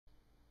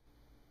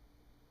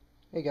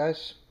Hey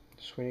guys,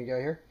 Sweeney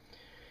Guy here.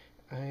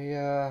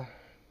 I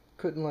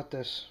couldn't let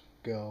this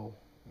go.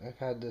 I've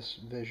had this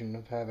vision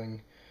of having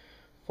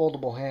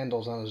foldable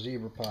handles on a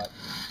zebra pot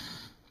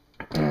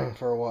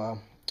for a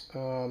while.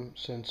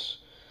 Since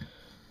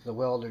the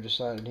welder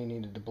decided he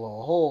needed to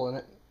blow a hole in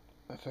it,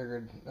 I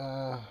figured,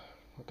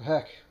 what the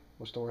heck?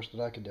 What's the worst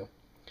that I could do?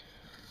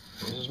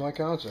 This is my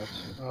concept.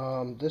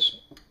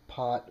 This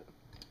pot,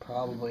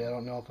 probably, I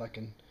don't know if I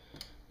can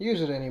use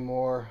it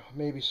anymore.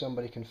 Maybe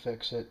somebody can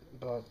fix it,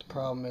 but the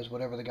problem is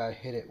whatever the guy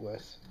hit it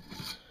with.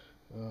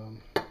 I'm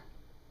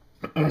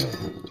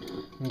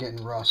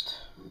getting rust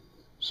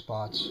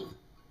spots.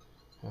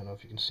 I don't know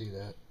if you can see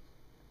that.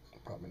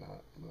 Probably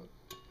not. But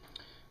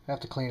I have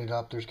to clean it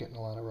up. There's getting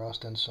a lot of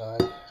rust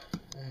inside.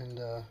 And,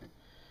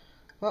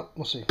 well,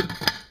 we'll see.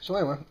 So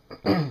anyway,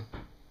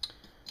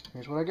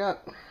 here's what I got.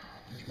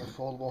 Here's my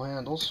foldable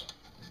handles.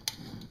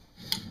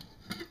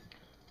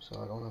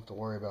 So I don't have to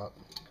worry about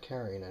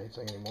carrying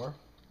anything anymore.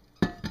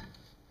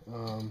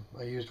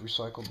 I used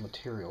recycled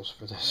materials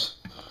for this.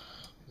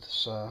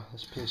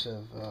 This piece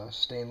of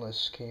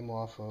stainless came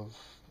off of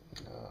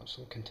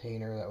some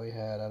container that we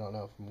had, I don't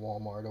know, from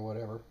Walmart or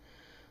whatever.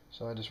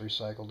 So I just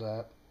recycled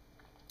that.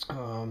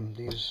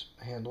 These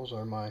handles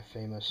are my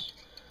famous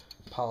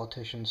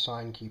politician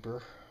sign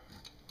keeper,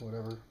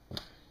 whatever.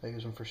 I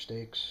use them for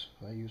stakes.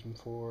 I use them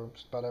for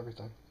just about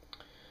everything.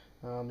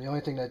 The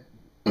only thing that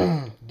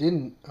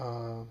didn't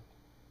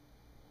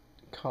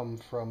come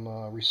from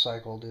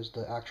recycled is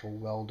the actual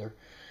welder.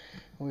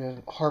 We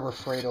had Harbor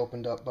Freight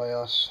opened up by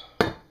us,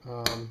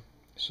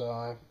 so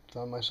I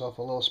found myself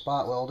a little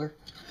spot welder,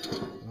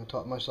 and I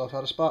taught myself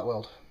how to spot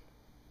weld.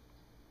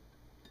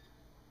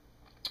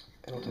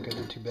 I don't think I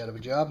did too bad of a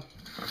job.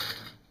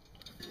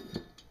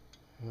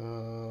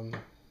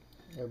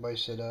 Everybody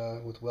said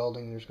with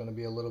welding there's going to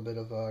be a little bit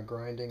of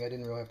grinding. I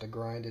didn't really have to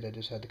grind it, I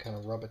just had to kind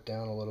of rub it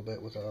down a little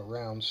bit with a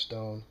round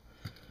stone,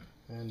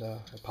 and I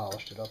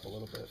polished it up a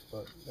little bit,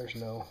 but there's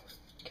no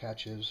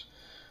catches,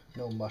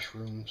 no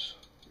mushrooms.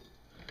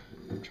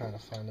 I'm trying to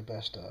find the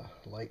best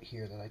light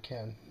here that I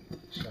can.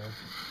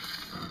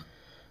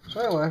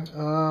 So anyway,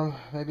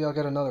 maybe I'll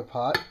get another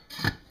pot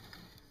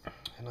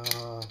and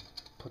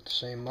put the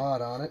same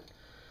mod on it.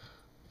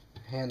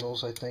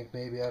 Handles, I think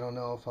maybe, I don't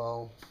know if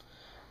I'll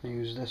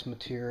use this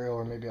material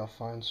or maybe I'll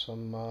find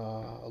some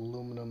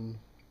aluminum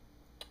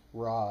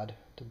rod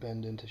to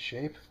bend into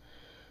shape.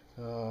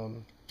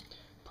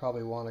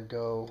 Probably want to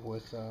go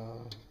with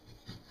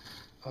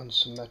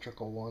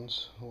unsymmetrical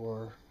ones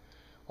or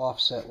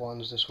offset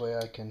ones. This way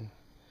I can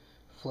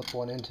flip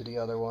one into the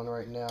other one.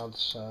 Right now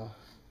it's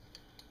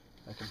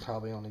I can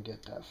probably only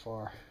get that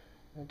far.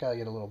 I gotta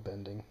get a little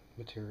bending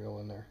material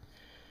in there.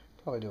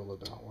 Probably do a little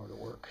bit harder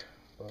work,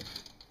 but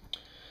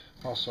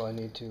also I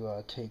need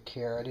to take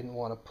care. I didn't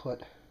want to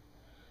put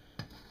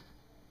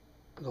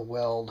the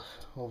weld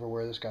over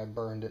where this guy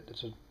burned it.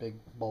 It's a big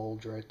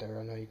bulge right there.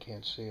 I know you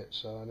can't see it,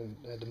 so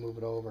I had to move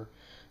it over.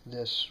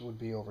 This would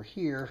be over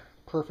here,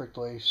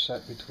 perfectly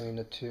set between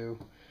the two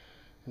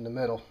in the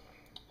middle.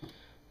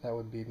 That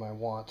would be my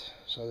want.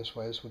 So this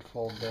way this would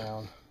fold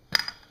down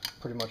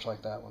pretty much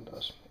like that one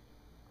does.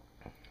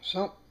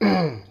 So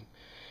I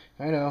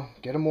know,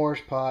 get a Moore's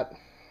pot.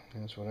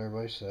 That's what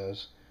everybody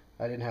says.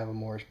 I didn't have a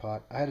Moore's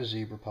pot. I had a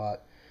zebra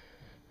pot,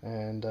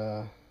 and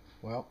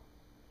well,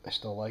 I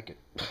still like it.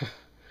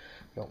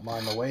 Don't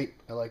mind the weight.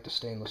 I like the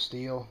stainless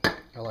steel.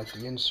 I like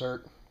the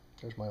insert.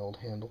 There's my old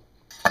handle,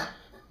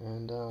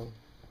 and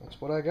that's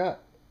what I got.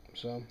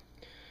 So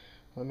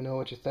let me know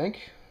what you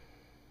think.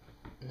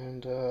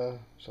 And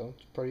so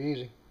it's pretty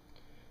easy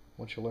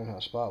once you learn how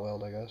to spot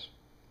weld, I guess.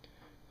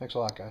 Thanks a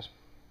lot, guys.